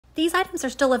These items are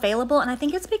still available, and I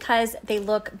think it's because they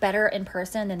look better in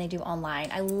person than they do online.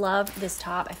 I love this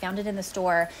top. I found it in the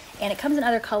store, and it comes in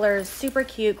other colors. Super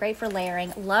cute, great for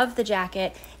layering. Love the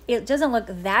jacket. It doesn't look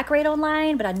that great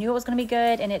online, but I knew it was going to be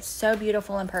good, and it's so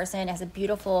beautiful in person. It has a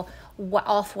beautiful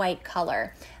off-white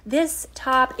color. This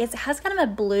top, it has kind of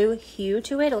a blue hue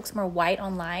to it. It looks more white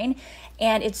online,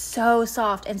 and it's so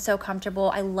soft and so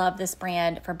comfortable. I love this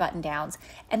brand for button downs.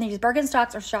 And these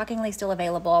Birkenstocks are shockingly still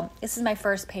available. This is my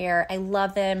first pair. I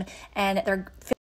love them, and they're